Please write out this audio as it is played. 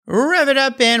Rev it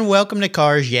up and welcome to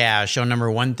Cars Yeah, show number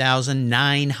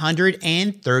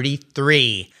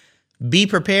 1933. Be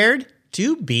prepared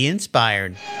to be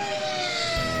inspired.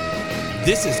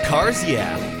 This is Cars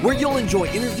Yeah, where you'll enjoy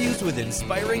interviews with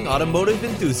inspiring automotive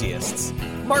enthusiasts.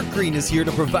 Mark Green is here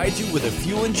to provide you with a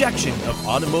fuel injection of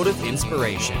automotive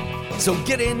inspiration. So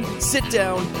get in, sit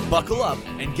down, buckle up,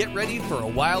 and get ready for a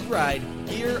wild ride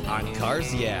here on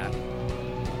Cars Yeah.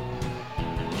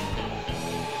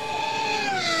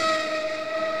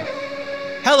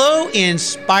 Hello,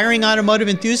 inspiring automotive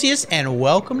enthusiasts, and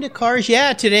welcome to Cars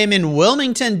Yeah. Today I'm in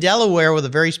Wilmington, Delaware with a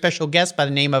very special guest by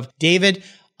the name of David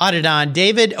Audidon.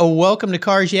 David, welcome to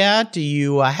Cars Yeah. Do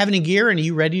you have any gear and are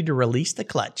you ready to release the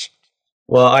clutch?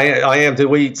 Well, I am. Did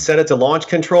we set it to launch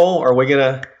control? Or are we going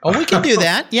to? Oh, we can do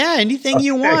that. Yeah, anything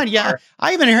you want. Yeah,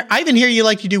 I even hear you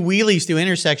like to do wheelies through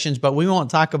intersections, but we won't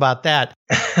talk about that.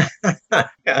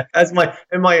 Yeah, that's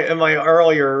in my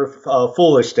earlier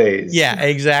foolish days. Yeah,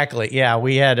 exactly. Yeah,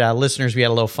 we had listeners. We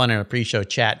had a little fun in a pre-show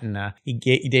chat, and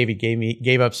David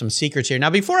gave up some secrets here. Now,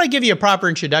 before I give you a proper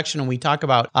introduction and we talk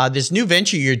about this new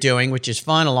venture you're doing, which is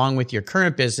fun, along with your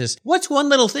current business, what's one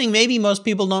little thing maybe most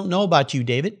people don't know about you,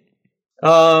 David?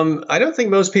 I don't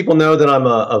think most people know that I'm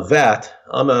a vet.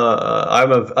 I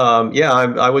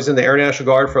was in the Air National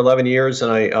Guard for 11 years,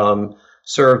 and I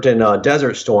served in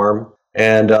Desert Storm,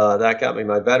 and that got me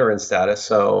my veteran status.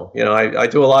 So, I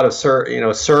do a lot of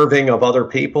serving of other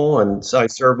people, and so I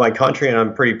serve my country, and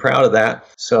I'm pretty proud of that.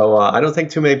 So I don't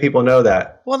think too many people know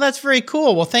that. Well, that's very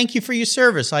cool. Well, thank you for your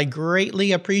service. I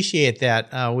greatly appreciate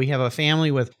that. We have a family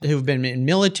who've been in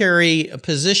military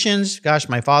positions. Gosh,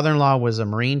 my father-in-law was a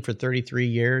Marine for 33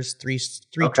 years, three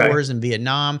tours in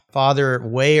Vietnam. Father,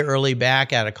 way early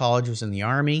back out of college, was in the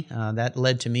Army. That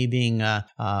led to me being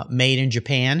made in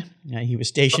Japan. He was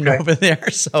stationed over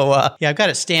there. So, I've got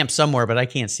it stamped somewhere, but I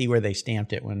can't see where they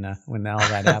stamped it when all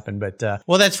that happened. But,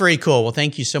 well, that's very cool. Well,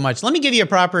 thank you so much. Let me give you a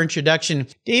proper introduction.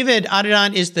 David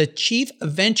Audidon is the Chief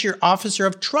Venture Officer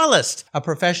of Trellis, a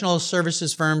professional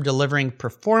services firm delivering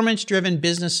performance-driven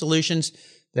business solutions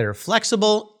that are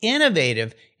flexible,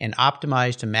 innovative, and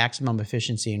optimized to maximum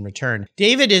efficiency and return.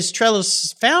 David is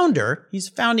Trellis' founder. He's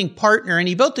a founding partner, and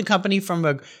he built the company from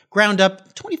a ground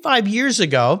up 25 years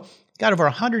ago. Got over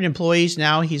 100 employees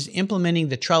now. He's implementing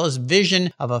the Trellis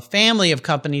vision of a family of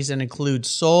companies that include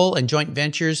sole and joint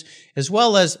ventures, as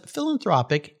well as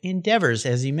philanthropic endeavors,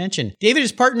 as he mentioned. David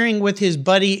is partnering with his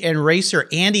buddy and racer,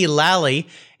 Andy Lally,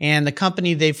 and the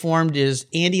company they formed is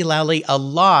Andy Lally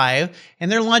Alive,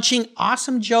 and they're launching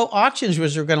Awesome Joe Auctions,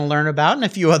 which we're going to learn about, and a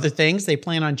few other things. They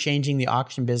plan on changing the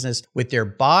auction business with their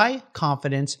Buy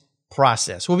Confidence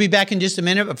process. We'll be back in just a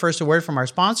minute, but first a word from our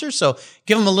sponsor. So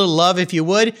give them a little love if you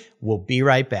would. We'll be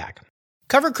right back.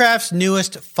 Covercraft's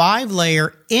newest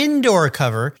 5-layer indoor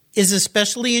cover is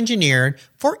especially engineered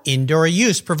for indoor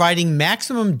use, providing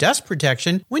maximum dust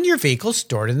protection when your vehicle's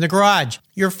stored in the garage.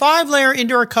 Your 5-layer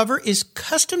indoor cover is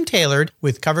custom tailored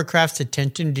with Covercraft's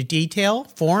attention to detail,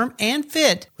 form, and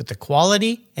fit with the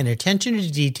quality and attention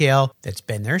to detail that's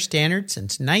been their standard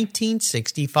since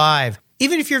 1965.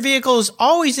 Even if your vehicle is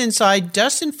always inside,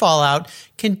 dust and fallout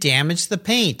can damage the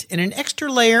paint, and an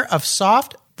extra layer of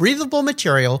soft, breathable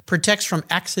material protects from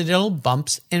accidental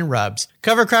bumps and rubs.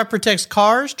 Covercraft protects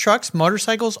cars, trucks,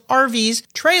 motorcycles,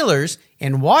 RVs, trailers,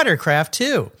 and watercraft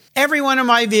too. Every one of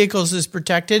my vehicles is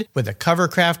protected with a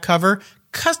Covercraft cover,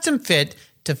 custom fit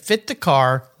to fit the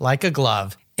car like a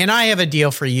glove. And I have a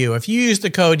deal for you. If you use the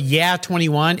code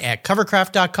YEAH21 at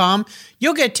covercraft.com,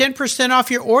 you'll get 10% off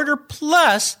your order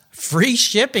plus free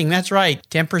shipping. That's right,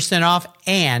 10% off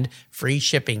and free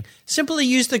shipping. Simply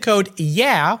use the code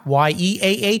YEAH,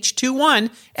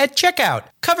 YEAH21 at checkout.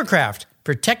 Covercraft,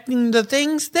 protecting the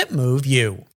things that move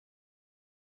you.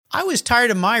 I was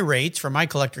tired of my rates for my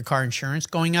collector car insurance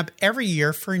going up every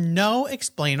year for no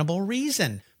explainable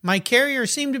reason. My carrier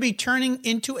seemed to be turning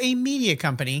into a media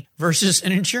company versus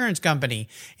an insurance company,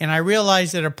 and I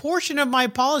realized that a portion of my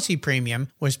policy premium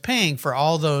was paying for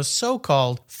all those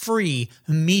so-called free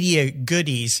media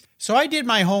goodies. So I did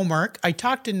my homework, I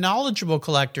talked to knowledgeable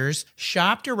collectors,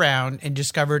 shopped around, and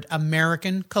discovered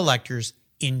American Collectors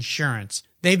Insurance.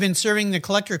 They've been serving the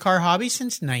collector car hobby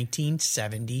since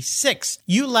 1976.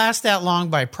 You last that long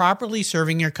by properly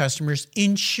serving your customers'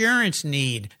 insurance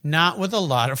need, not with a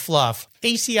lot of fluff.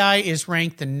 ACI is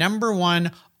ranked the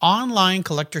 #1 online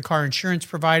collector car insurance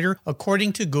provider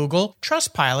according to Google,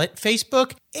 Trustpilot,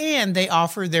 Facebook, and they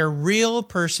offer their real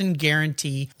person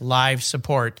guarantee live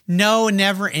support. No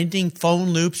never-ending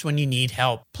phone loops when you need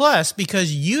help. Plus,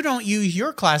 because you don't use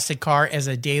your classic car as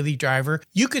a daily driver,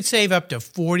 you could save up to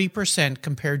 40%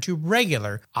 compared to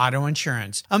regular auto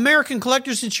insurance. American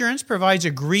Collectors Insurance provides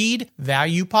agreed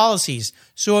value policies.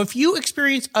 So if you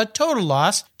experience a total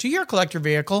loss to your collector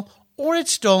vehicle or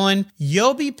it's stolen,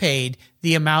 you'll be paid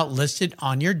the amount listed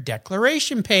on your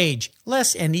declaration page,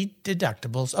 less any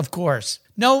deductibles, of course.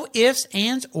 No ifs,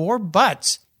 ands, or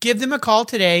buts. Give them a call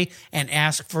today and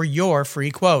ask for your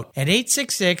free quote at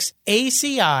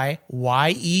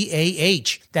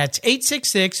 866-ACI-YEAH. That's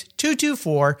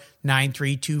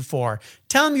 866-224-9324.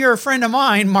 Tell them you're a friend of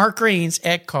mine, Mark Greens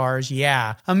at Cars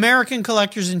Yeah. American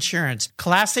Collectors Insurance.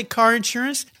 Classic car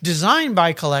insurance designed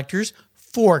by collectors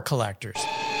for collectors.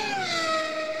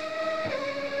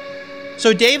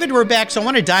 So, David, we're back. So I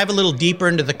want to dive a little deeper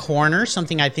into the corner,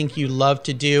 something I think you love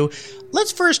to do.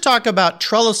 Let's first talk about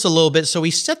Trellis a little bit. So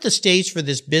we set the stage for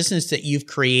this business that you've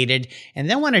created, and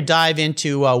then want to dive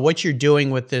into what you're doing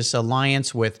with this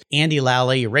alliance with Andy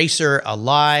Lally, Racer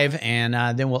Alive, and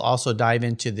then we'll also dive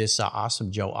into this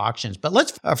Awesome Joe Auctions. But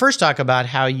let's first talk about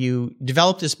how you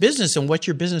developed this business and what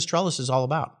your business Trellis is all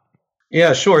about.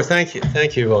 Yeah, sure. Thank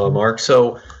you, Mark.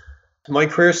 So my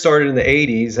career started in the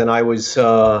 80s, and I was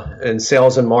in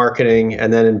sales and marketing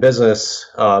and then in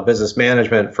business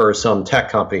management for some tech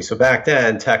companies. So back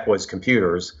then, tech was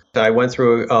computers. I went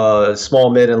through small,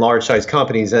 mid, and large-sized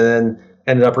companies and then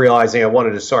ended up realizing I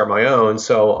wanted to start my own.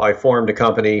 So I formed a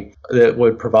company that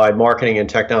would provide marketing and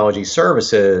technology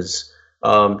services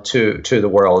to the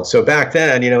world. So back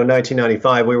then, in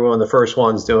 1995, we were one of the first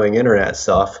ones doing internet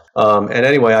stuff. And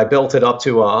anyway, I built it up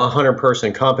to a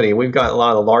 100-person company. We've got a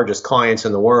lot of the largest clients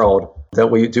in the world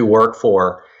that we do work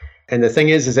for. And the thing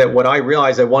is that what I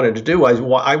realized I wanted to do was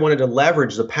I wanted to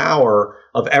leverage the power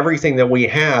of everything that we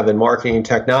have in marketing and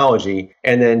technology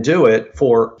and then do it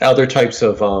for other types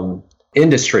of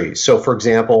industries. So, for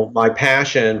example, my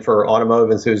passion for automotive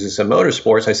enthusiasts and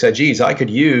motorsports, I said, geez, I could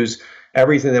use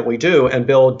everything that we do and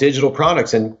build digital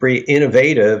products and be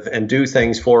innovative and do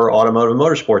things for automotive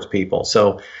motorsports people.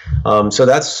 So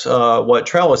that's what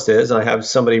Trellis is. I have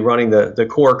somebody running the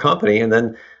core company, and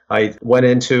then I went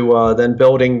into then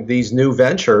building these new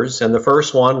ventures. And the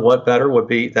first one, what better would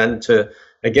be than to,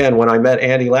 again, when I met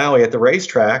Andy Lally at the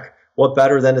racetrack, what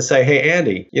better than to say, hey,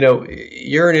 Andy,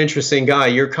 you're an interesting guy.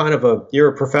 You're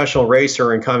a professional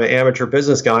racer and kind of an amateur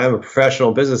business guy. I'm a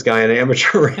professional business guy and an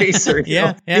amateur racer.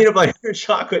 Peanut butter,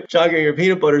 chocolate, your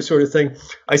peanut butter sort of thing.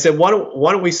 I said, why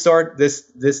don't we start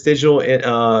this digital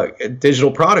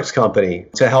products company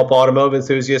to help automotive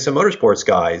enthusiasts and motorsports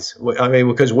guys? I mean,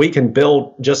 because we can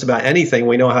build just about anything.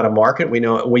 We know how to market. We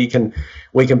know we can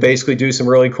basically do some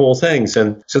really cool things.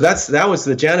 And so that was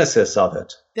the genesis of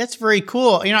it. That's very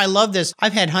cool. I love this.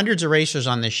 I've had hundreds of racers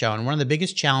on this show, and one of the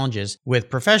biggest challenges with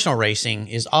professional racing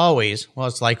is always, well,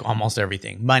 it's like almost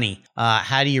everything, money.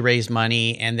 How do you raise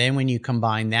money? And then when you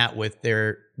combine that with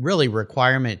their really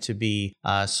requirement to be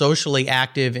socially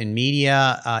active in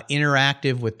media,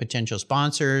 interactive with potential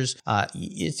sponsors.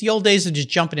 It's the old days of just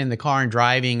jumping in the car and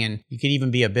driving, and you could even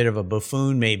be a bit of a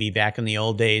buffoon maybe back in the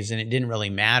old days, and it didn't really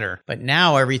matter. But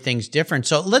now everything's different.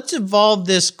 So let's evolve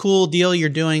this cool deal you're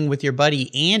doing with your buddy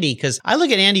Andy, because I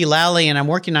look at Andy Lally and I'm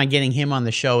working on getting him on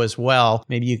the show as well.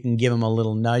 Maybe you can give him a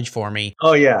little nudge for me.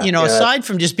 Oh, yeah. Aside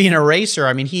from just being a racer,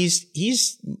 I mean,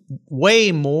 he's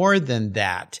way more than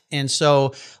that. And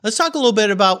so let's talk a little bit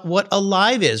about what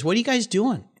Alive is. What are you guys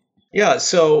doing? Yeah,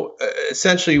 so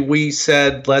essentially we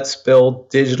said, let's build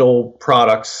digital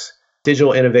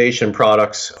innovation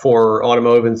products for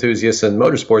automotive enthusiasts and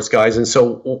motorsports guys. And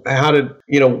so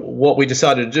what we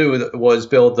decided to do was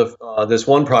build this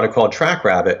one product called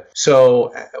TrackRabbit.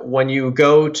 So when you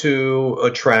go to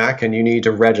a track and you need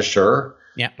to register,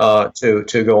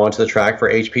 to go onto the track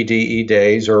for HPDE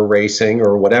days or racing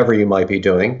or whatever you might be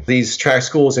doing, these track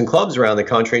schools and clubs around the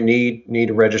country need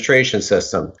a registration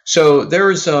system. So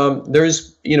there's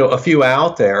a few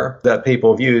out there that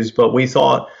people have used, but we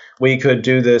thought we could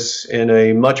do this in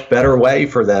a much better way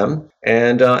for them,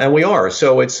 and we are.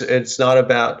 So it's not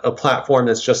about a platform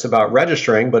that's just about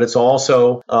registering, but it's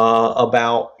also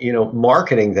about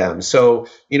marketing them. So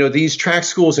these track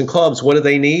schools and clubs, what do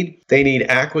they need? They need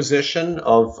acquisition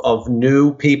of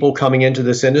new people coming into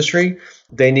this industry.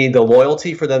 They need the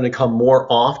loyalty for them to come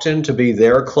more often to be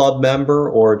their club member,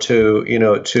 or to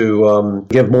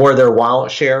give more of their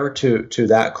wallet share to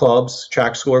that club's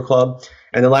track school or club.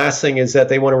 And the last thing is that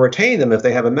they want to retain them if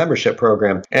they have a membership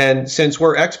program. And since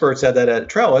we're experts at that at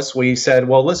Trellis, we said,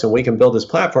 well, listen, we can build this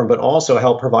platform, but also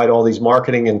help provide all these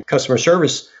marketing and customer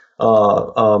service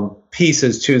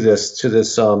pieces to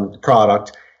this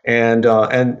product. And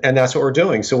that's what we're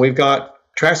doing. So we've got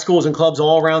track schools and clubs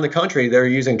all around the country. They're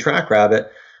using TrackRabbit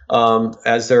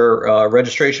as their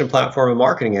registration platform and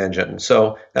marketing engine.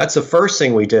 So that's the first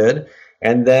thing we did.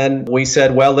 And then we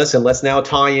said, well, listen, let's now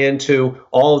tie into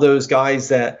all of those guys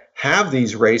that have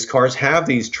these race cars, have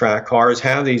these track cars,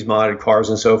 have these modded cars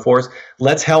and so forth.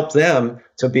 Let's help them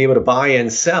to be able to buy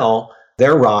and sell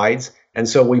their rides. And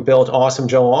so we built Awesome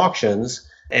Joe Auctions,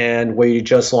 and we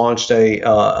just launched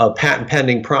a patent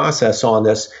pending process on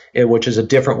this, which is a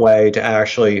different way to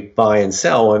actually buy and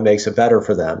sell, and makes it better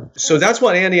for them. So that's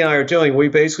what Andy and I are doing. We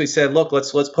basically said, look,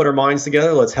 let's put our minds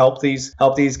together. Let's help these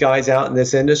guys out in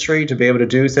this industry to be able to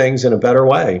do things in a better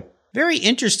way. Very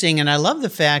interesting. And I love the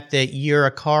fact that you're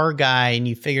a car guy and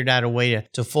you figured out a way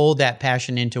to fold that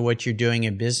passion into what you're doing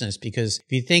in business. Because if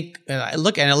you think,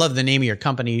 look, and I love the name of your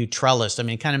company, Trellis. I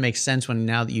mean, it kind of makes sense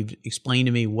now that you've explained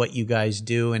to me what you guys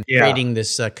do and creating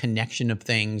this connection of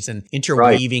things and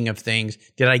interweaving of things.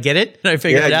 Did I get it? Did I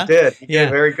figure it out? Yeah, you did. You did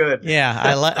very good. Yeah,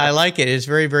 I like it. It's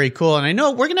very, very cool. And I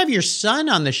know we're going to have your son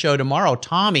on the show tomorrow,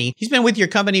 Tommy. He's been with your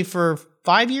company for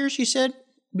 5 years, you said?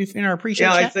 In our pre-show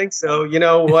chat? I think so.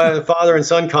 Father and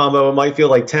son combo, it might feel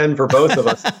like 10 for both of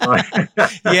us.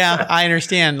 Yeah, I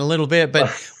understand a little bit. But,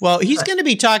 well, he's going to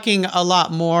be talking a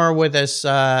lot more with us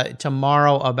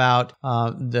tomorrow about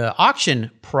the auction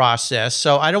process.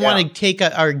 So I don't want to take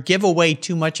or give away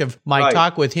too much of my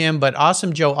talk with him. But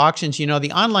Awesome Joe Auctions,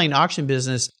 the online auction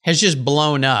business has just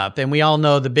blown up. And we all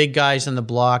know the big guys on the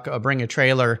block bring a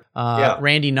trailer.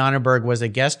 Randy Nonnenberg was a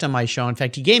guest on my show. In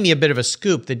fact, he gave me a bit of a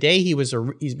scoop the day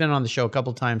he's been on the show a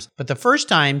couple of times, but the first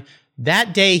time,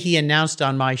 that day he announced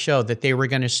on my show that they were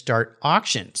going to start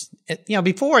auctions.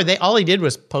 Before all he did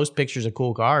was post pictures of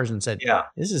cool cars and said,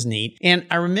 this is neat. And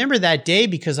I remember that day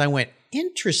because I went,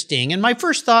 interesting. And my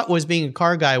first thought was, being a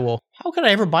car guy, well, how could I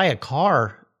ever buy a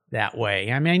car that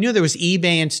way? I mean, I knew there was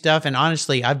eBay and stuff. And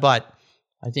honestly, I've bought,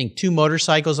 I think, 2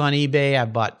 motorcycles on eBay. I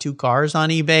bought 2 cars on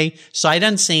eBay, sight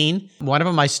unseen. One of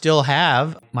them I still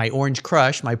have, my Orange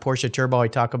Crush, my Porsche Turbo I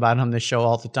talk about on the show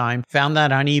all the time. Found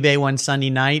that on eBay one Sunday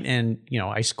night and,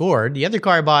 I scored. The other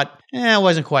car I bought, it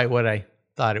wasn't quite what I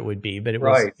thought it would be, but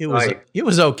it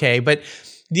was okay. But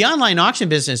the online auction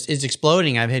business is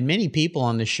exploding. I've had many people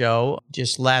on the show.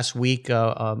 Just last week,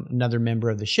 another member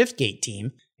of the ShiftGate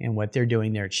team and what they're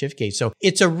doing there at ShiftGate. So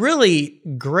it's a really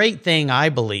great thing, I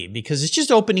believe, because it's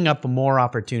just opening up more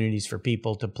opportunities for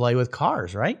people to play with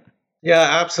cars, right?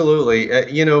 Yeah, absolutely.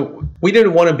 We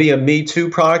didn't want to be a Me Too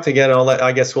product. Again,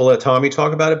 I guess we'll let Tommy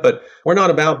talk about it, but we're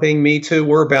not about being Me Too.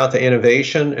 We're about the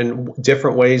innovation and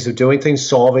different ways of doing things,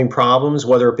 solving problems,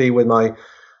 whether it be with my,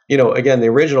 again, the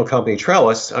original company,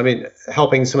 Trellis, I mean,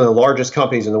 helping some of the largest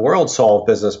companies in the world solve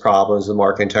business problems and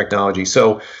marketing technology.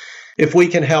 So if we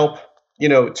can help,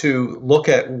 to look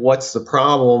at what's the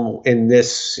problem in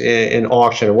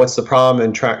auction, or what's the problem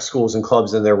in track schools and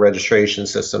clubs and their registration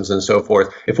systems and so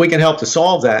forth. If we can help to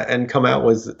solve that and come out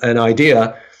with an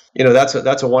idea,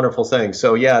 that's a wonderful thing.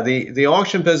 So the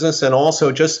auction business, and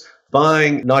also just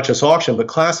buying, not just auction, but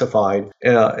classified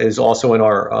is also in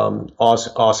our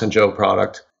Awesome Joe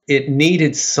product. It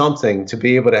needed something to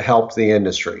be able to help the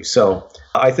industry. So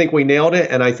I think we nailed it,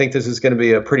 and I think this is going to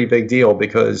be a pretty big deal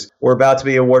because we're about to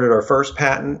be awarded our first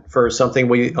patent for something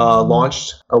we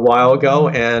launched a while ago,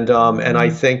 and I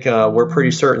think we're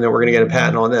pretty certain that we're going to get a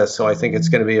patent on this. So I think it's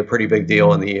going to be a pretty big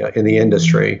deal in the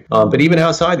industry, but even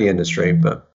outside the industry.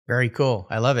 But very cool.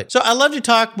 I love it. So I love to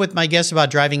talk with my guests about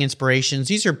driving inspirations.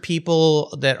 These are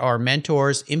people that are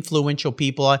mentors, influential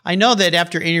people. I know that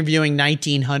after interviewing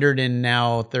 1,900 and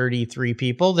now 33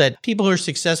 people, that people who are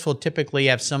successful typically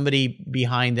have somebody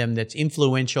behind them that's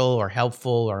influential or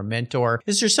helpful or a mentor.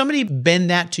 Is there somebody been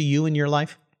that to you in your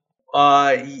life?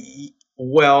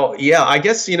 Well, yeah, I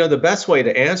guess, the best way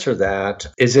to answer that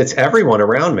is it's everyone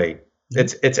around me.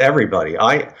 It's everybody.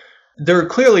 There are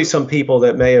clearly some people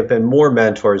that may have been more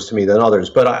mentors to me than others,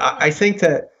 but I think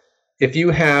that if you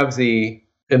have the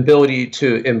ability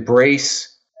to embrace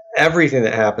everything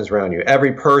that happens around you,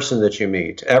 every person that you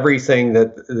meet, everything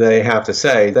that they have to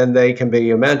say, then they can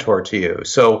be a mentor to you.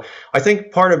 So I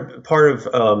think part of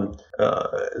the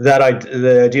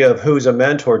idea of who's a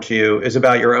mentor to you is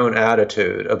about your own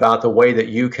attitude, about the way that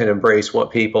you can embrace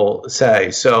what people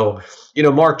say. So,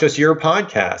 Mark, just your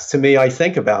podcast, to me, I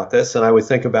think about this and I would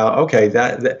think about, okay,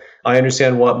 that I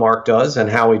understand what Mark does and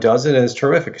how he does it, and it's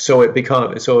terrific. So it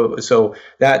becomes so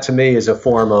that to me is a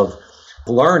form of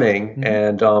learning,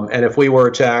 and if we were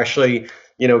to actually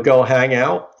go hang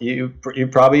out, you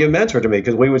probably a mentor to me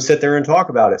because we would sit there and talk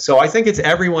about it. So I think it's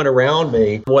everyone around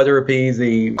me, whether it be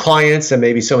the clients and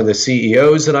maybe some of the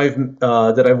CEOs that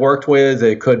I've worked with.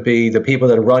 It could be the people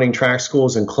that are running track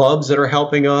schools and clubs that are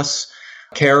helping us.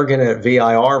 Kerrigan at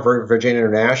VIR, Virginia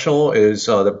International, is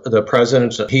the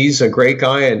president. He's a great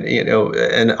guy,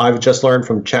 and I've just learned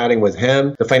from chatting with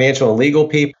him. The financial and legal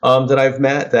people that I've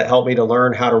met that helped me to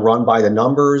learn how to run by the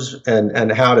numbers and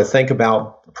how to think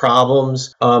about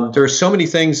problems. There's so many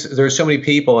things. There's so many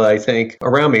people, I think,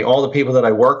 around me. All the people that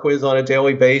I work with on a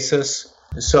daily basis.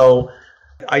 So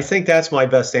I think that's my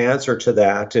best answer to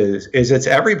that is it's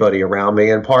everybody around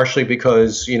me, and partially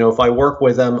because, if I work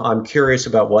with them, I'm curious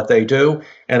about what they do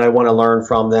and I want to learn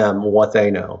from them what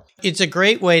they know. It's a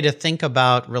great way to think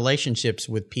about relationships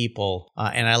with people.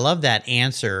 And I love that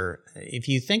answer. If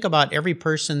you think about every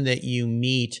person that you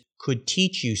meet could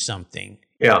teach you something.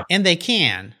 Yeah. And they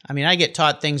can. I mean, I get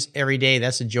taught things every day.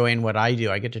 That's a joy in what I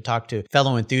do. I get to talk to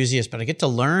fellow enthusiasts, but I get to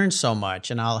learn so much.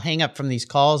 And I'll hang up from these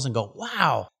calls and go,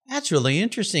 wow, that's really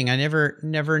interesting. I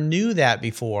never knew that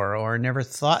before, or never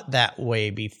thought that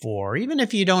way before. Even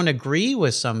if you don't agree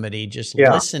with somebody, just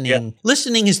listening. Yeah.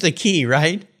 Listening is the key,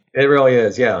 right? It really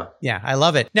is, yeah. Yeah, I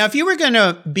love it. Now, if you were going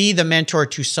to be the mentor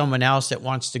to someone else that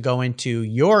wants to go into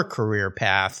your career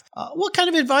path, what kind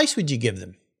of advice would you give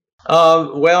them?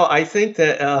 Well, I think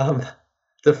that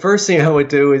the first thing I would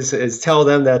do is tell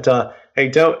them that,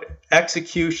 hey,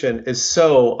 execution is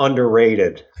so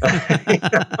underrated.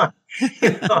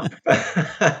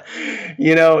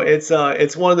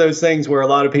 It's one of those things where a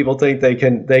lot of people think they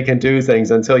can do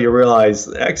things until you realize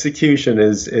execution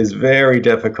is very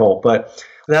difficult. But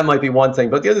that might be one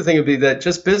thing. But the other thing would be that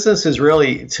just business is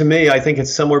really, to me, I think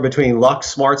it's somewhere between luck,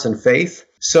 smarts, and faith.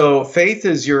 So faith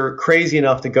is you're crazy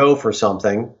enough to go for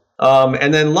something.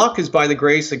 And then luck is by the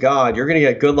grace of God. You're going to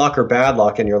get good luck or bad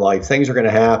luck in your life. Things are going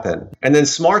to happen. And then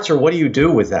smarts are, what do you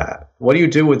do with that? What do you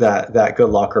do with that good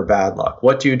luck or bad luck?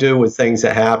 What do you do with things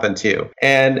that happen to you?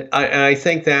 And I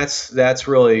think that's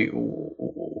really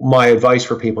my advice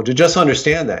for people, to just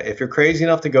understand that. If you're crazy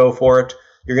enough to go for it,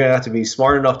 you're going to have to be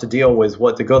smart enough to deal with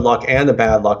what the good luck and the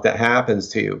bad luck that happens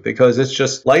to you, because it's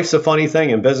just, life's a funny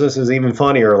thing, and business is even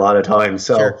funnier a lot of times.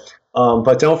 So. Sure.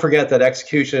 But don't forget that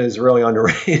execution is really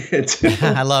underrated too.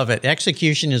 I love it.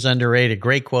 Execution is underrated.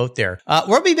 Great quote there.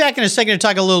 We'll be back in a second to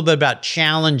talk a little bit about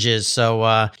challenges.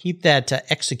 So keep that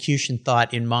execution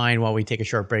thought in mind while we take a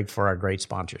short break for our great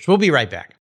sponsors. We'll be right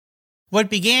back. What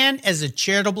began as a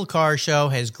charitable car show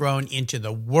has grown into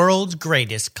the world's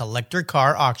greatest collector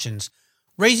car auctions,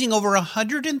 raising over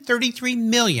 $133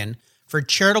 million for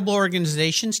charitable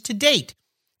organizations to date.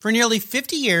 For nearly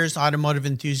 50 years, automotive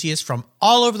enthusiasts from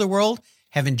all over the world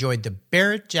have enjoyed the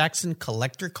Barrett-Jackson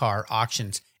collector car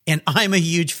auctions, and I'm a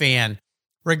huge fan.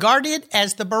 Regarded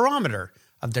as the barometer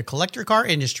of the collector car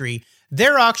industry,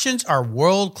 their auctions are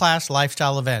world-class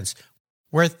lifestyle events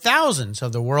where thousands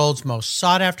of the world's most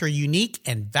sought-after, unique,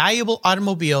 and valuable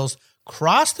automobiles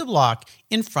cross the block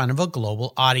in front of a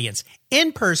global audience,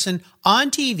 in person,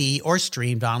 on TV, or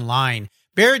streamed online.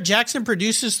 Barrett-Jackson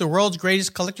produces the world's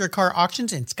greatest collector car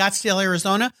auctions in Scottsdale,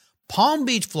 Arizona, Palm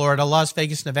Beach, Florida, Las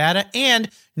Vegas, Nevada, and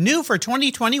new for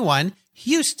 2021,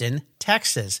 Houston,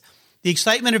 Texas. The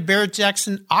excitement of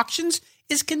Barrett-Jackson auctions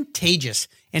is contagious,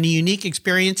 and a unique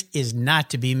experience is not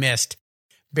to be missed.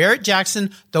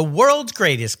 Barrett-Jackson, the world's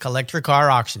greatest collector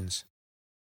car auctions.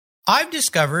 I've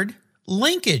discovered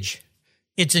Linkage.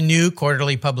 It's a new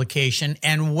quarterly publication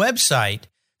and website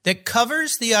that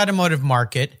covers the automotive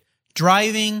market,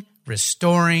 driving,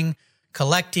 restoring,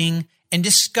 collecting, and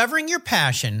discovering your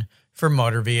passion for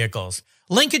motor vehicles.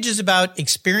 Linkage is about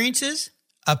experiences,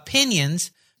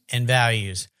 opinions, and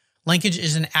values. Linkage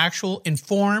is an actual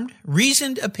informed,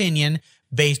 reasoned opinion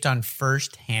based on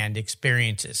first-hand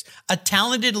experiences. A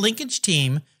talented Linkage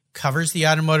team covers the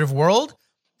automotive world,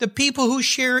 the people who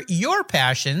share your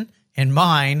passion and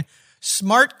mine,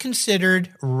 smart,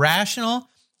 considered, rational,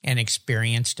 and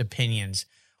experienced opinions.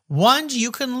 Ones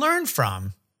you can learn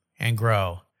from and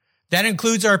grow. That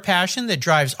includes our passion that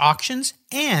drives auctions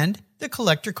and the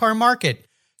collector car market.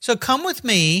 So come with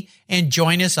me and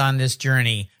join us on this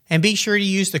journey. And be sure to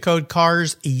use the code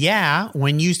CARSYEAH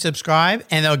when you subscribe,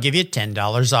 and they'll give you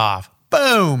 $10 off.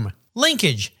 Boom!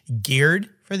 Linkage, geared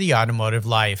for the automotive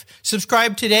life.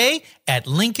 Subscribe today at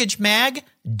linkagemag.com.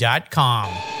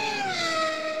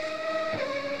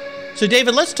 So,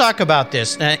 David, let's talk about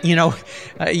this.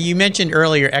 You mentioned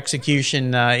earlier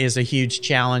execution is a huge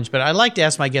challenge, but I'd like to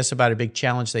ask my guests about a big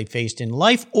challenge they faced in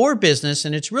life or business,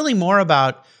 and it's really more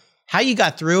about how you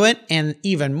got through it, and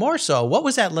even more so, what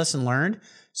was that lesson learned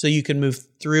so you can move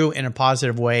through in a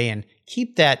positive way and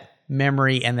keep that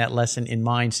memory and that lesson in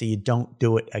mind so you don't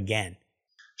do it again?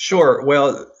 Sure.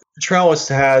 Well, Trellis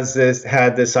had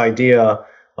this idea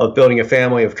of building a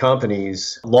family of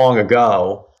companies long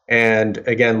ago, and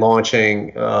again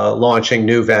launching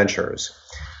new ventures.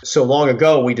 So long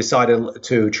ago, we decided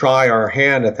to try our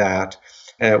hand at that,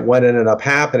 and what ended up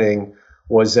happening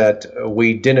was that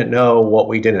we didn't know what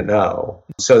we didn't know.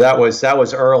 So that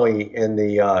was early in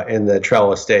the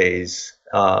Trellis days,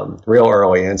 real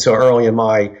early, and so early in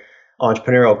my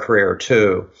entrepreneurial career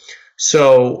too.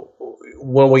 So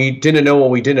when we didn't know what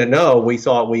we didn't know, we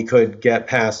thought we could get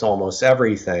past almost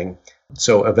everything.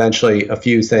 So eventually a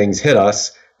few things hit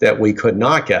us that we could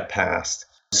not get past.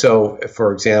 So,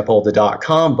 for example, the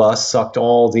dot-com bust sucked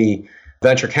all the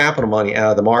venture capital money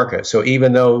out of the market. So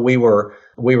even though we were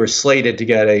slated to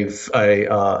get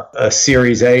a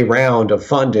Series A round of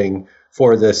funding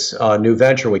for this new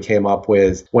venture we came up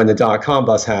with, when the dot-com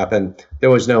bust happened, there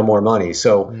was no more money.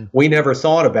 So we never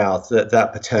thought about that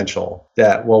potential,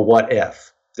 that, well, what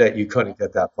if, that you couldn't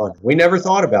get that funding. We never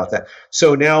thought about that.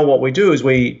 So now what we do is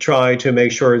we try to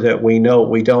make sure that we know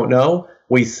what we don't know.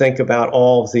 We think about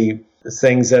all of the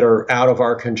things that are out of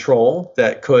our control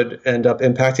that could end up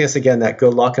impacting us. Again, that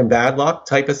good luck and bad luck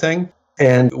type of thing.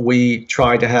 And we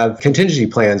try to have contingency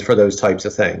plans for those types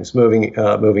of things, moving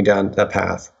down that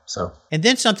path. So, and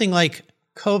then something like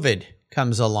COVID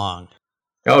comes along.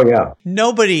 Oh yeah.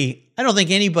 I don't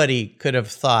think anybody could have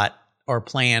thought or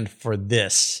planned for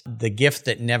this. The gift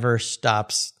that never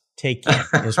stops taking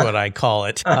is what I call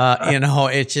it.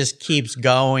 It just keeps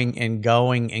going and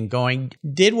going and going.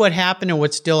 Did what happened and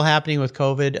what's still happening with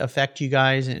COVID affect you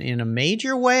guys in a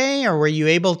major way? Or were you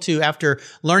able to, after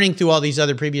learning through all these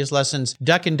other previous lessons,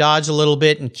 duck and dodge a little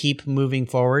bit and keep moving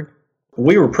forward?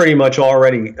 We were pretty much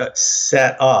already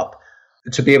set up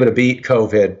to be able to beat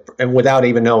COVID, and without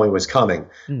even knowing it was coming.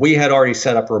 We had already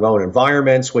set up remote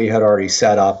environments. We had already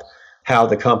set up how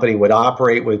the company would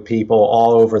operate with people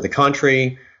all over the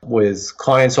country, with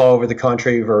clients all over the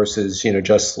country versus,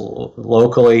 just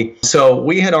locally. So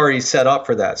we had already set up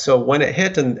for that. So when it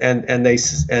hit and the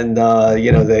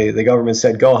government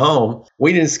said, go home,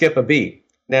 we didn't skip a beat.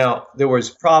 Now, there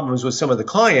was problems with some of the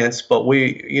clients, but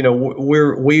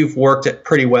we've worked it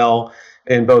pretty well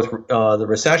in both the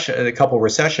recession, a couple of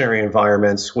recessionary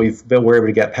environments. We're able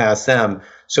to get past them.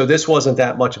 So this wasn't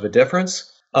that much of a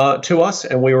difference to us,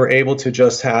 and we were able to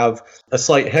just have a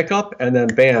slight hiccup, and then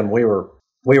bam, we were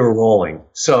rolling.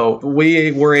 So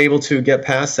we were able to get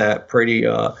past that pretty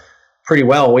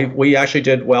well. We actually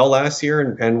did well last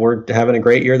year, and we're having a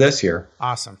great year this year.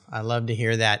 Awesome. I love to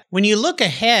hear that. When you look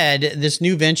ahead, this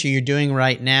new venture you're doing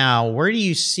right now, where do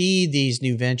you see these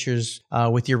new ventures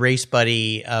with your race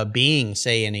buddy being,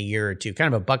 say, in a year or two?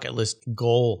 Kind of a bucket list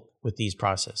goal with these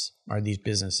businesses.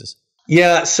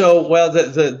 Yeah. So, well,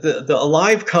 the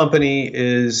Alive company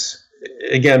is,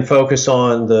 again, focused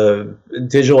on the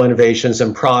digital innovations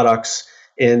and products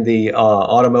in the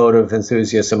automotive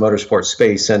enthusiast and motorsport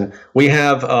space. And we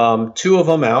have two of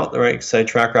them out, right? So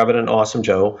TrackRabbit and Awesome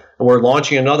Joe. And we're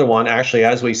launching another one actually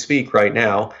as we speak right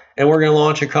now. And we're going to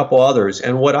launch a couple others.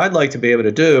 And what I'd like to be able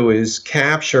to do is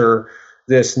capture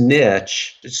this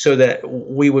niche so that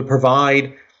we would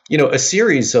provide, a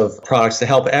series of products to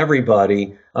help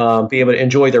everybody be able to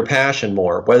enjoy their passion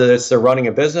more, whether it's they're running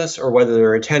a business or whether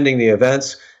they're attending the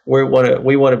events. We want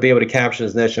to be able to capture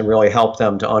this niche and really help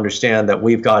them to understand that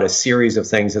we've got a series of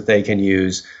things that they can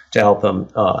use to help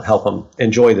them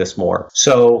enjoy this more.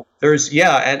 So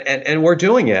and we're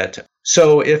doing it.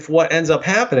 So if what ends up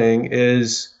happening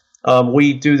is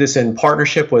we do this in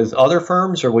partnership with other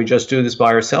firms, or we just do this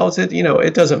by ourselves,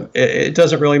 it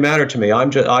doesn't really matter to me.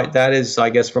 That is, I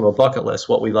guess, from a bucket list,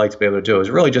 what we'd like to be able to do is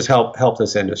really just help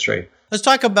this industry. Let's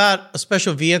talk about a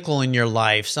special vehicle in your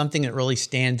life, something that really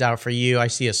stands out for you. I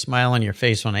see a smile on your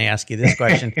face when I ask you this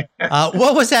question.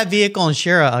 What was that vehicle, and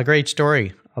share a great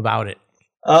story about it?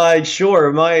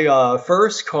 Sure. My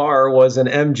first car was an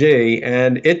MG,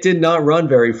 and it did not run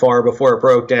very far before it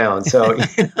broke down. So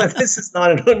this is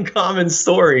not an uncommon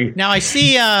story. Now I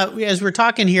see, as we're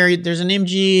talking here, there's an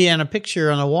MG and a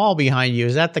picture on the wall behind you.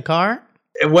 Is that the car?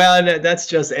 Well, that's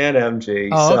just an MG.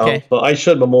 Oh, okay. But I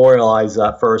should memorialize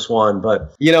that first one.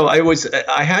 But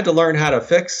I had to learn how to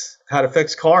fix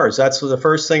cars. That's the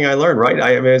first thing I learned, right?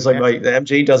 I mean, it's like the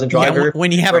MG doesn't drive very.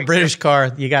 When you have a British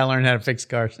car, you got to learn how to fix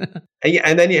cars.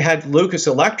 And then you had Lucas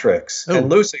Electrics, Ooh. and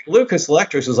Lucas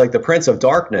Electrics was like the Prince of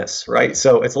Darkness, right?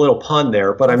 So it's a little pun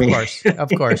there, but of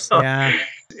course, yeah.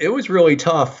 It was really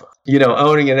tough,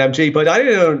 owning an MG. But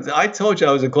I told you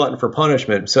I was a glutton for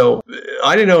punishment. So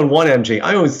I didn't own one MG.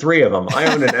 I owned three of them.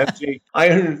 I owned an MG.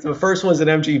 The first one's an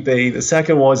MGB. The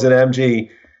second was an MG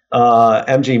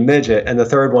MG Midget, and the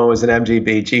third one was an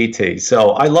MGB GT.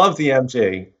 So I love the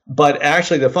MG. But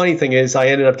actually, the funny thing is I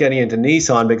ended up getting into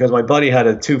Nissan because my buddy had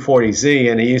a 240Z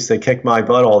and he used to kick my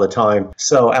butt all the time.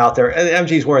 So out there, and the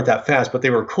MGs weren't that fast, but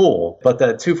they were cool. But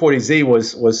that 240Z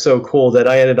was so cool that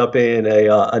I ended up being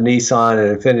a Nissan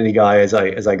and Infiniti guy as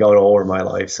I got older in my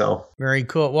life. So very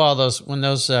cool. Well, when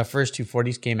those first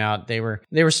 240s came out, they were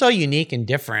so unique and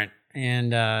different.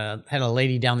 And had a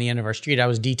lady down the end of our street. I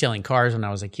was detailing cars when I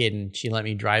was a kid, and she let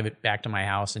me drive it back to my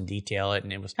house and detail it.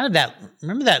 And it was kind of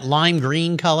remember that lime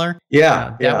green color?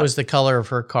 Yeah. That was the color of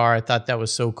her car. I thought that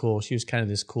was so cool. She was kind of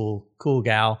this cool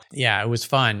gal. Yeah, it was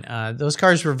fun. Those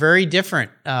cars were very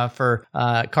different for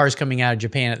cars coming out of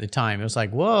Japan at the time. It was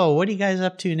like, whoa, what are you guys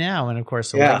up to now? And of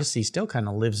course, the legacy still kind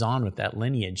of lives on with that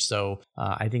lineage. So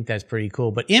I think that's pretty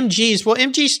cool. But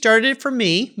MG started for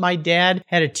me. My dad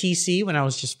had a TC when I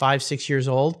was just 5-6 years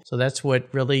old. So that's what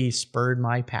really spurred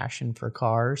my passion for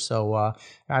cars. So I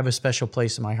have a special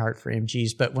place in my heart for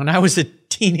MGs. But when I was a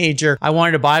teenager, I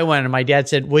wanted to buy one. And my dad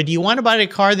said, well, do you want to buy a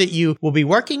car that you will be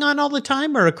working on all the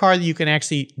time or a car that you can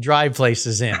actually drive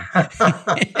places in?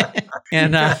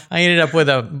 And I ended up with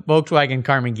a Volkswagen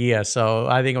Carmen Ghia. So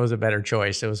I think it was a better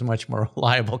choice. It was a much more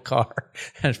reliable car,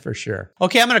 that's for sure.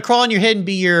 Okay, I'm going to crawl on your head and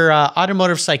be your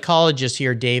automotive psychologist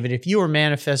here, David. If you were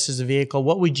manifest as a vehicle,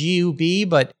 what would you be?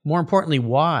 But more importantly,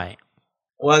 why?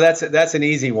 Well, that's an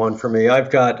easy one for me.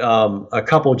 I've got a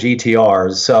couple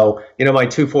GTRs. So, my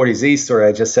 240Z story,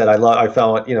 I just said I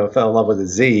fell in love with a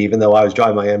Z, even though I was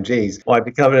driving my MGs. Well,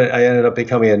 I ended up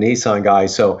becoming a Nissan guy.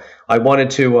 So I wanted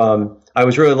to. I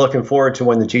was really looking forward to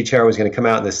when the GTR was going to come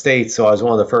out in the States. So I was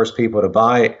one of the first people to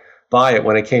buy it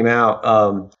when it came out.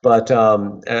 And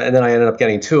then I ended up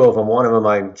getting two of them. One of them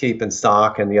I keep in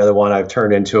stock, and the other one I've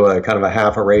turned into a kind of a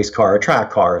half a race car, a track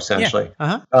car, essentially.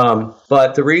 Yeah. Uh-huh.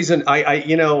 But the reason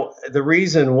the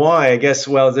reason why, I guess,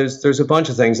 well, there's a bunch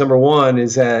of things. Number one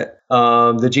is that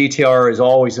the GTR is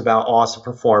always about awesome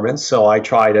performance. So I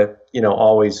try to,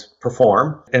 always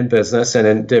perform in business and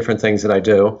in different things that I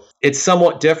do. It's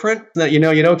somewhat different that, you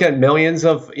don't get millions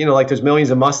of, like there's millions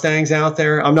of Mustangs out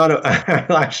there. I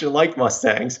actually like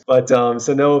Mustangs, but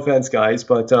so no offense, guys,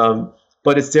 but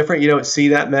it's different. You don't see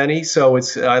that many. So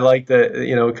I like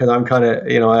because I'm kind of,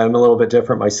 I'm a little bit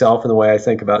different myself in the way I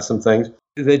think about some things.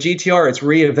 The GTR, it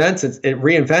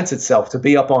reinvents itself to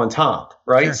be up on top,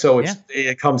 right? Sure. So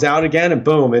it comes out again and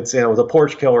boom, it's, the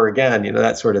porch killer again,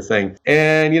 that sort of thing.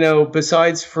 And,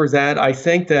 besides for that, I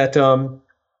think that, some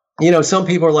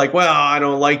people are like, well, I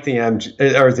don't like the MG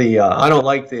or I don't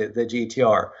like the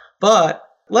GTR, but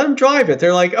let them drive it.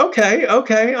 They're like, okay,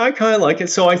 I kind of like it.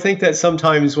 So I think that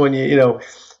sometimes when you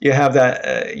have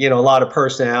that, a lot of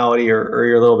personality or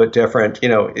you're a little bit different,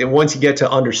 once you get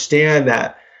to understand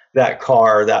that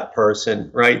car, that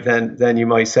person, right? Then you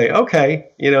might say, okay,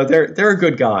 they're a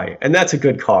good guy, and that's a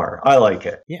good car. I like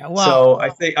it. Yeah. Well, so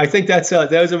I think that's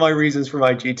those are my reasons for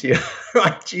my GTR.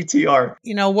 My GTR.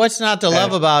 What's not to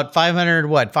love about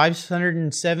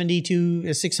 570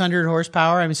 to 600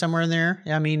 horsepower? I mean, somewhere in there.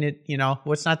 I mean,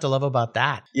 what's not to love about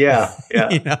that? Yeah.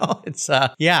 It's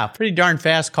pretty darn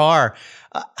fast car.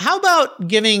 How about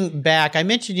giving back? I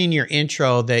mentioned in your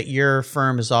intro that your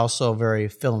firm is also very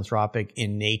philanthropic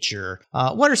in nature.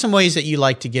 What are some ways that you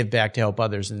like to give back to help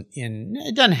others in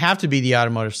it doesn't have to be the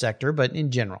automotive sector, but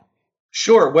in general?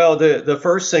 Sure. Well, the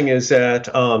first thing is that,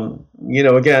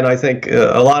 again, I think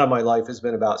a lot of my life has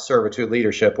been about servitude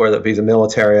leadership, whether it be the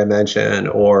military I mentioned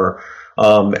or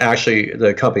actually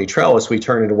the company Trellis. We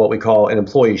turned into what we call an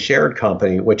employee shared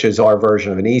company, which is our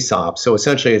version of an ESOP. So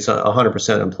essentially it's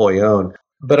 100% employee owned.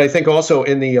 But I think also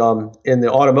in the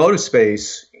automotive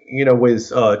space,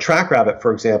 with TrackRabbit,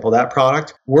 for example, that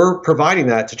product, we're providing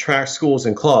that to track schools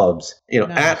and clubs, nice.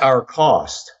 At our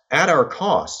cost. At our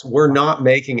cost, we're not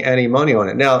making any money on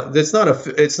it. Now, it's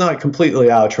not completely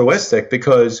altruistic,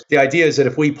 because the idea is that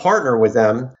if we partner with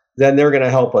them, then they're going to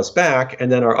help us back,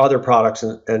 and then our other products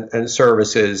and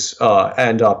services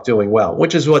end up doing well,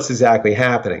 which is what's exactly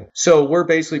happening. So we're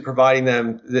basically providing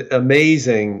them the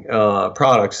amazing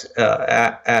products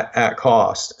at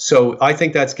cost. So I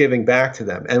think that's giving back to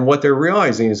them. And what they're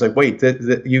realizing is like, wait,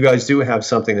 you guys do have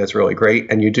something that's really great,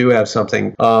 and you do have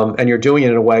something, and you're doing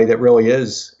it in a way that really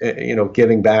is,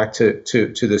 giving back to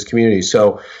this community.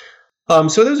 So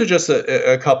those are just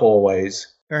a couple of ways.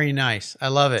 Very nice. I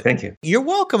love it. Thank you. You're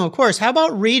welcome, of course. How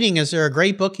about reading? Is there a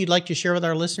great book you'd like to share with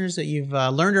our listeners that you've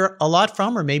learned a lot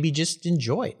from, or maybe just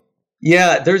enjoy?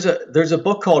 Yeah, there's a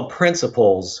book called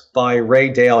Principles by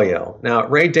Ray Dalio. Now,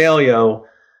 Ray Dalio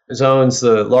owns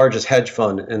the largest hedge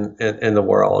fund in the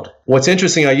world. What's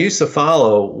interesting, I used to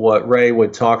follow what Ray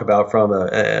would talk about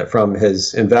from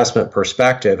his investment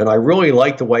perspective, and I really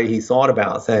liked the way he thought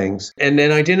about things. And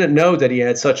then I didn't know that he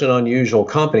had such an unusual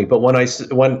company. But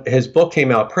when his book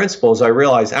came out, Principles, I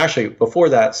realized actually before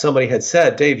that somebody had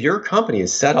said, Dave, your company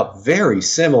is set up very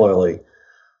similarly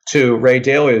to Ray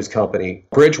Dalio's company,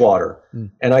 Bridgewater.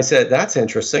 And I said, that's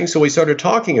interesting. So we started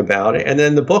talking about it. And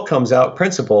then the book comes out,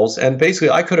 Principles. And basically,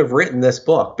 I could have written this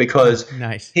book because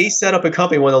he set up a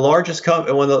company, one of the largest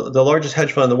the largest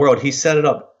hedge fund in the world. He set it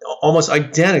up almost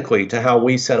identically to how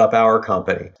we set up our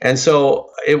company. And so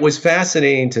it was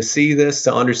fascinating to see this,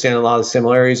 to understand a lot of the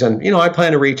similarities. And, I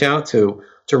plan to reach out to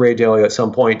Ray Dalio at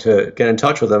some point to get in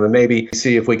touch with him and maybe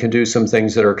see if we can do some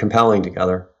things that are compelling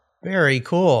together. Very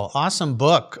cool. Awesome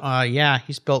book.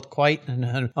 He's built quite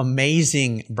an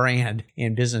amazing brand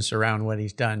in business around what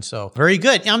he's done. So very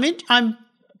good. I'm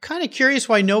kind of curious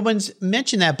why no one's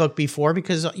mentioned that book before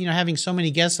because, having so many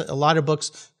guests, a lot of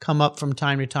books come up from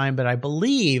time to time, but I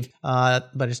believe,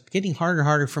 but it's getting harder and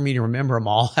harder for me to remember them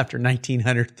all after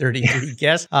 1,933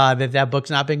 guests, that book's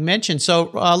not being mentioned.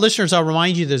 So listeners, I'll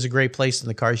remind you, there's a great place on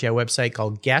the Cars Yeah website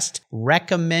called Guest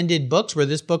Recommended Books where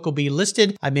this book will be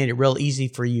listed. I made it real easy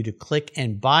for you to click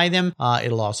and buy them.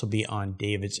 It'll also be on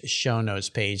David's show notes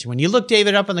page. When you look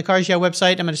David up on the Cars Yeah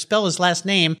website, I'm going to spell his last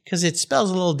name because it spells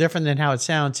a little different than how it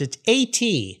sounds. It's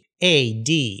Atadan.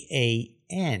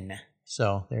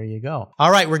 So there you go.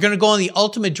 All right, we're going to go on the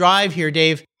ultimate drive here,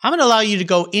 Dave. I'm going to allow you to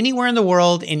go anywhere in the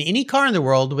world, in any car in the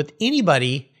world, with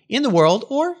anybody in the world,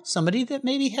 or somebody that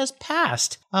maybe has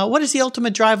passed. What does the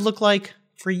ultimate drive look like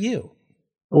for you?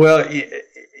 Well,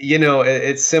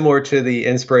 it's similar to the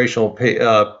inspirational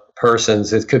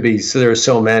persons. It could be, so there's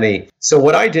so many. So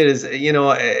what I did is,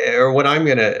 or what I'm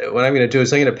gonna do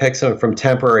is I'm gonna pick some from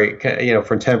temporary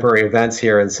events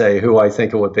here and say who I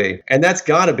think it would be, and that's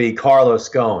got to be Carlos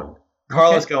Ghosn.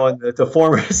 Carlos Ghosn, the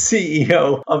former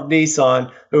CEO of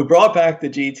Nissan, who brought back the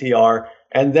GTR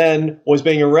and then was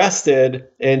being arrested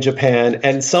in Japan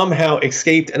and somehow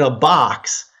escaped in a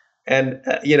box and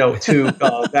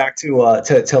back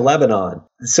to Lebanon.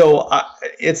 So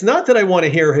it's not that I want to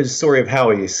hear his story of how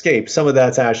he escaped. Some of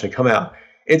that's actually come out.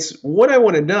 It's what I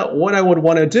want to know. What I would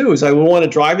want to do is I would want to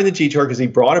drive in the GTR because he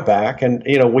brought it back, and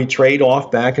we trade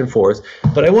off back and forth.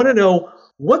 But I want to know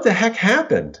what the heck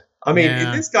happened. I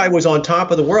mean, This guy was on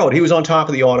top of the world. He was on top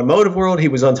of the automotive world. He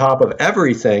was on top of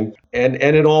everything, and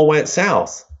it all went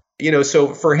south.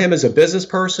 So for him as a business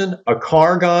person, a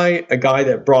car guy, a guy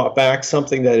that brought back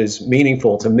something that is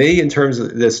meaningful to me in terms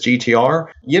of this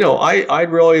GTR,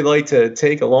 I'd really like to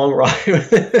take a long ride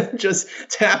with him and just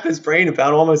tap his brain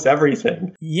about almost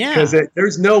everything. Yeah. Because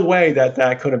there's no way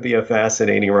that couldn't be a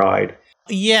fascinating ride.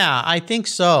 Yeah, I think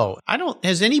so.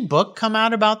 Has any book come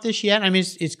out about this yet? I mean,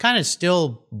 it's kind of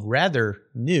still rather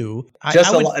new. A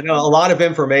lot of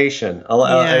information,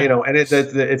 and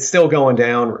it's still going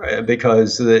down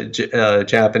because the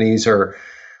Japanese are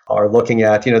looking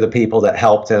at, the people that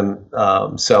helped him.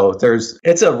 So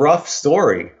it's a rough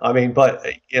story. I mean, but,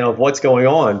 what's going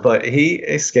on, but he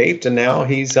escaped and now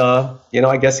he's,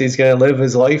 I guess he's going to live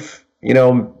his life,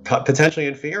 potentially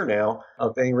in fear now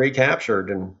of being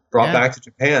recaptured and brought back to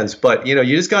Japan's. But, you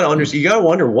just got to you got to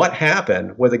wonder what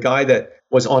happened with a guy that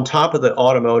was on top of the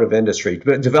automotive industry,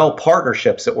 developed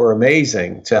partnersps that were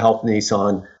amazing to help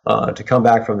Nissan to come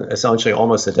back from essentially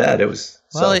almost a dead.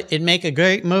 It'd make a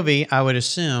great movie, I would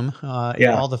assume.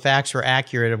 If all the facts were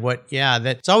accurate of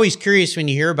that's always curious when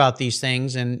you hear about these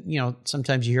things. And,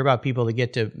 sometimes you hear about people that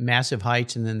get to massive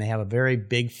heights and then they have a very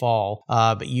big fall.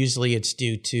 But usually it's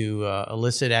due to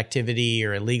illicit activity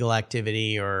or illegal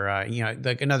activity or,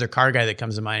 like another car guy that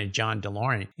comes to mind is John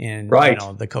DeLorean and,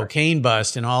 the cocaine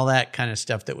bust and all that kind of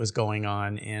stuff that was going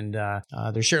on. And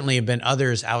there certainly have been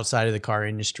others outside of the car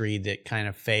industry that kind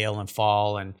of fail and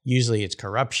fall. And usually it's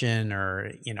corruption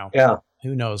or,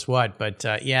 who knows what. But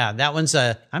that one's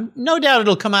I'm no doubt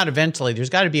it'll come out eventually. There's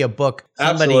got to be a book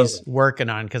somebody's working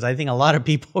on because I think a lot of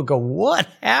people go, what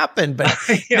happened? But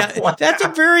that's a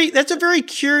very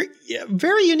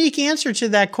very unique answer to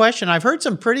that question. I've heard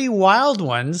some pretty wild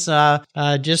ones.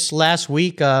 Just last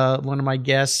week, one of my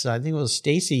guests, I think it was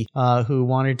Stacy, who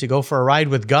wanted to go for a ride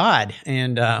with God.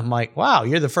 And I'm like, wow,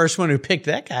 you're the first one who picked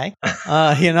that guy.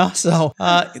 So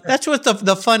that's what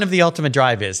the fun of the ultimate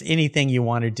drive is. Anything you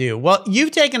want to do. Well,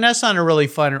 you've taken us on a really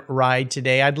fun ride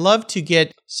today. I'd love to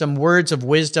get some words of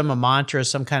wisdom, a mantra,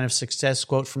 some kind of success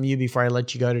quote from you before I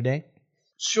let you go today.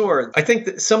 Sure. I think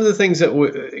that some of the things that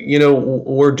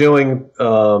we're doing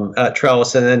at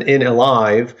Trellis and then in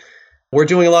Alive, we're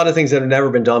doing a lot of things that have never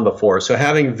been done before. So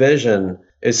having vision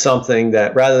is something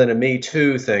that, rather than a Me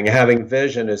Too thing, having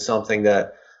vision is something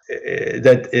that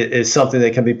is something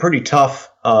that can be pretty tough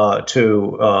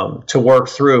to work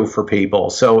through for people.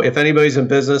 So if anybody's in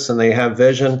business and they have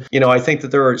vision, I think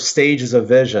that there are stages of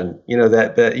vision,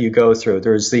 that you go through.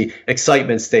 There's the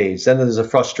excitement stage, then there's a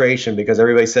frustration because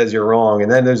everybody says you're wrong,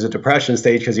 and then there's a depression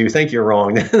stage because you think you're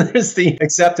wrong. Then there's the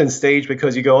acceptance stage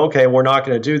because you go, okay, we're not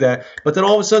going to do that. But then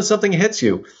all of a sudden something hits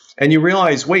you. And you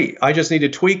realize, wait, I just need to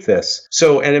tweak this.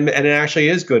 So, and it actually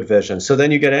is good vision. So then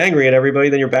you get angry at everybody,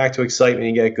 then you're back to excitement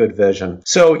and you get good vision.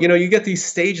 So, you get these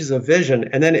stages of vision.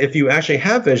 And then if you actually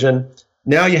have vision,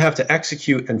 now you have to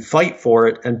execute and fight for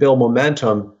it and build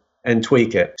momentum and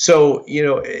tweak it. So,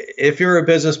 if you're a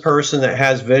business person that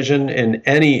has vision in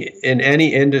any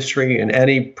industry, in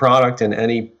any product, in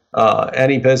any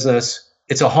business,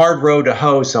 it's a hard road to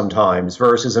hoe sometimes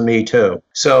versus a Me Too.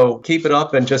 So keep it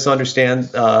up and just understand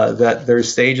that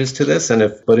there's stages to this.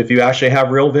 But if you actually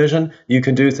have real vision, you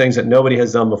can do things that nobody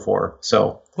has done before.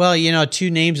 So. Well,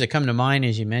 two names that come to mind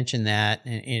as you mentioned that,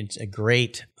 and it's a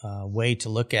great way to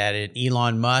look at it.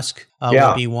 Elon Musk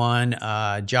would be one.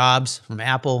 Jobs from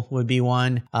Apple would be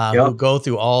one. Who go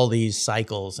through all these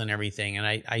cycles and everything.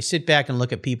 And I sit back and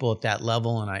look at people at that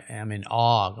level, and I am in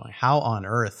awe. Going, how on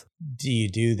earth do you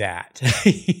do that?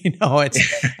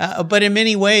 It's but in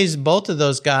many ways, both of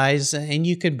those guys, and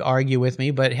you could argue with me,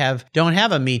 but don't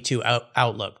have a Me Too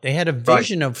outlook. They had a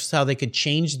vision of how they could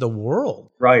change the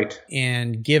world, right,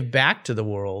 and give back to the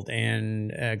world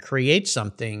and create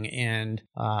something. And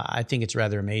I think it's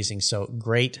rather amazing. So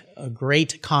great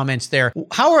comments there.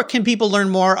 How can people learn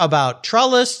more about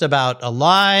Trellis, about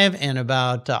Alive, and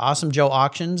about Awesome Joe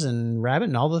Auctions and Rabbit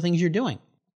and all the things you're doing?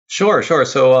 Sure.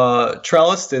 So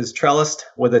Trellis is Trellis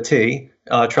with a T,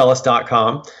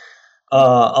 Trellis.com.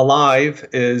 Alive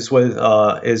is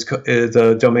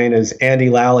the domain is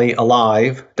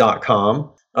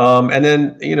AndyLallyAlive.com. And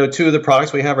then, two of the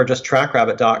products we have are just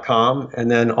TrackRabbit.com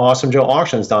and then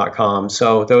AwesomeJoeAuctions.com.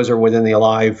 So those are within the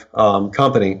Alive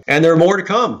company, and there are more to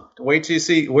come. Wait till you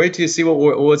see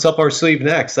what's up our sleeve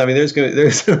next. I mean,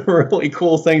 there's some really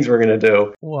cool things we're going to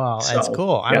do. Wow, that's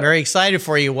cool. I'm very excited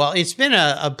for you. Well, it's been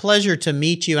a pleasure to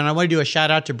meet you, and I want to do a shout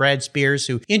out to Brad Spears,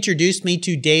 who introduced me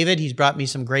to David. He's brought me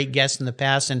some great guests in the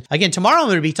past, and again tomorrow I'm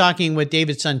going to be talking with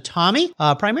David's son Tommy,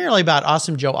 primarily about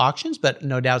Awesome Joe Auctions, but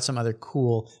no doubt some other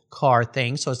cool car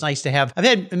things. So it's nice to have. I've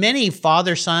had many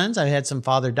father sons. I've had some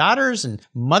father daughters and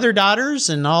mother daughters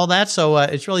and all that. So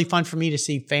it's really fun for me to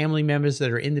see family members that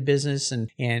are in the business and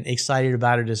excited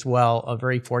about it as well.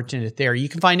 Very fortunate there. You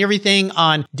can find everything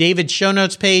on David's show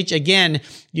notes page. Again,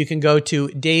 you can go to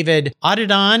David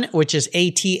Adadon, which is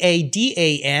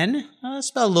Atadan.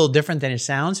 Spelled a little different than it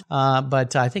sounds,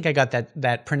 but I think I got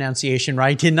that pronunciation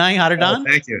right, didn't I, Adadon? Oh,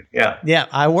 thank you. Yeah. Yeah,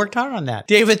 I worked hard on that.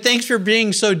 David, thanks for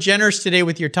being so generous today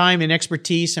with your time and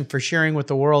expertise and for sharing with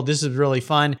the world. This is really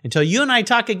fun. Until you and I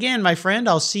talk again, my friend,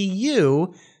 I'll see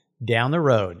you down the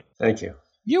road. Thank you.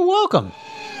 You're welcome.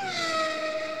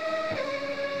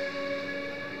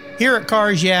 Here at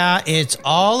Cars Yeah, it's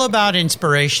all about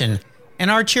inspiration.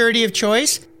 And our charity of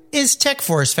choice is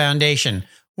TechForce Foundation,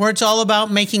 where it's all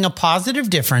about making a positive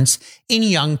difference in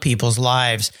young people's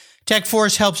lives.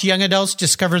 TechForce helps young adults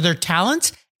discover their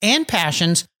talents and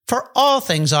passions for all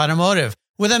things automotive,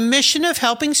 with a mission of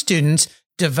helping students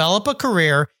develop a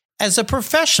career as a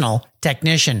professional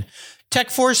technician.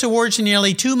 TechForce awards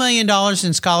nearly $2 million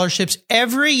in scholarships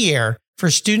every year for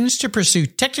students to pursue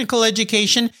technical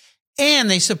education, and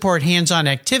they support hands-on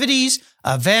activities,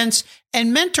 events,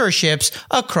 and mentorships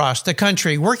across the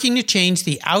country, working to change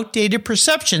the outdated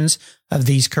perceptions of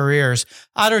these careers.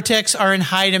 Auto techs are in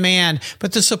high demand,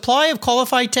 but the supply of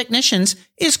qualified technicians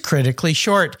is critically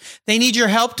short. They need your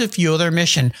help to fuel their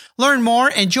mission. Learn more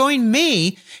and join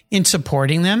me in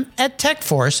supporting them at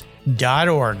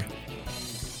techforce.org.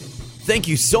 Thank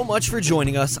you so much for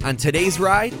joining us on today's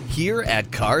ride here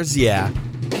at Cars Yeah.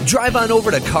 Drive on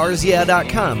over to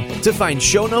carsyeah.com to find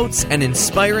show notes and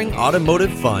inspiring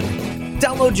automotive fun.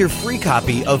 Download your free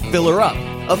copy of Filler Up,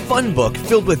 a fun book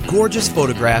filled with gorgeous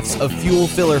photographs of fuel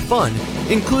filler fun,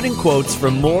 including quotes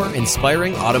from more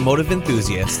inspiring automotive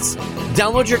enthusiasts.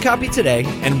 Download your copy today,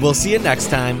 and we'll see you next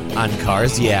time on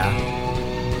Cars Yeah.